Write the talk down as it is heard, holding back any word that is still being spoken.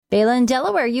Bela in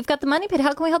Delaware, you've got the Money Pit.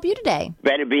 How can we help you today?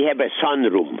 Well, we have a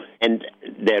sunroom, and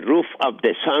the roof of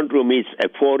the sunroom is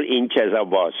 4 inches of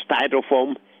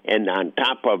styrofoam, and on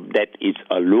top of that is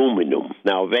aluminum.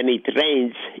 Now, when it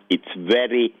rains, it's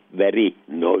very, very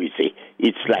noisy.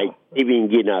 It's like living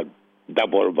in a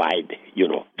double wide,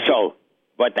 So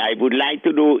what I would like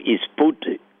to do is put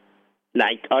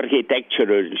like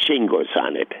architectural shingles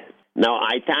on it. Now,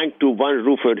 I talked to one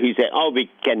roofer. He said, we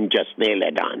can just nail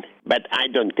it on. But I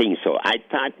don't think so. I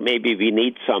thought maybe we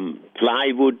need some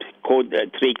plywood,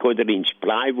 3/4-inch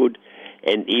plywood,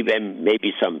 and even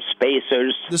maybe some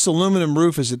spacers. This aluminum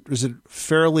roof, is it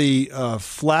fairly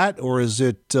flat, or is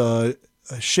it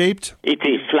shaped? It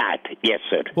is flat, yes,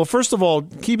 sir. Well, first of all,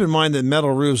 keep in mind that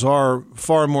metal roofs are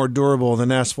far more durable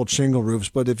than asphalt shingle roofs.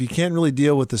 But if you can't really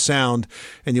deal with the sound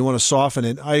and you want to soften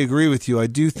it, I agree with you. I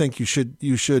do think you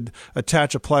should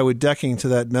attach a plywood decking to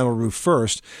that metal roof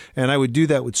first, and I would do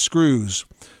that with screws.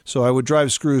 So I would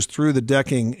drive screws through the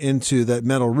decking into that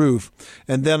metal roof,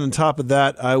 and then on top of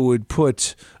that, I would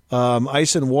put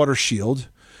ice and water shield,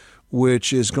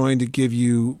 which is going to give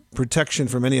you protection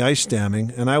from any ice damming.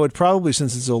 And I would probably,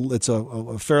 since it's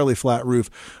a fairly flat roof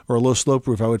or a low slope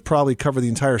roof, I would probably cover the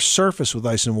entire surface with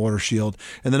ice and water shield.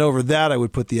 And then over that, I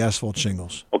would put the asphalt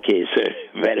shingles. Okay, sir.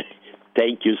 Well,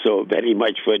 thank you so very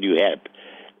much for your help.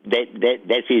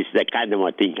 That is the kind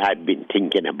of thing I've been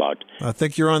thinking about. I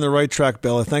think you're on the right track,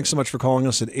 Bella. Thanks so much for calling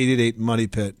us at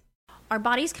 888-MONEY-PIT. Our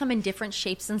bodies come in different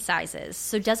shapes and sizes,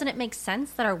 so doesn't it make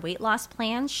sense that our weight loss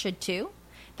plans should too?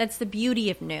 That's the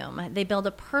beauty of Noom. They build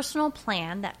a personal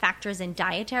plan that factors in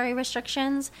dietary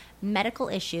restrictions, medical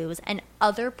issues, and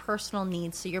other personal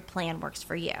needs so your plan works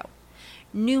for you.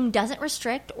 Noom doesn't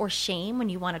restrict or shame when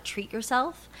you want to treat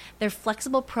yourself. Their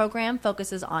flexible program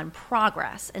focuses on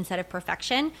progress instead of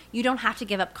perfection. You don't have to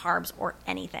give up carbs or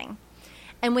anything.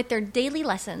 And with their daily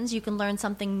lessons, you can learn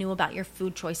something new about your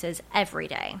food choices every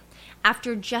day.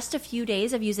 After just a few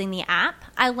days of using the app,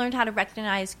 I learned how to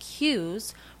recognize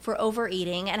cues for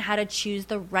overeating and how to choose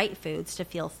the right foods to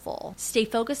feel full. Stay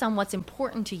focused on what's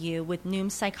important to you with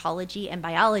Noom's psychology and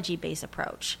biology-based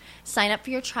approach. Sign up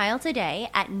for your trial today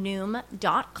at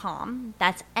Noom.com.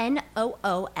 That's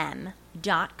Noom.com.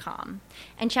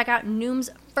 And check out Noom's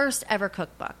first ever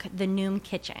cookbook, The Noom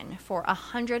Kitchen, for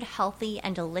 100 healthy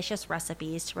and delicious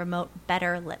recipes to promote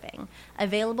better living.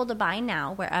 Available to buy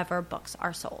now wherever books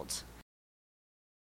are sold.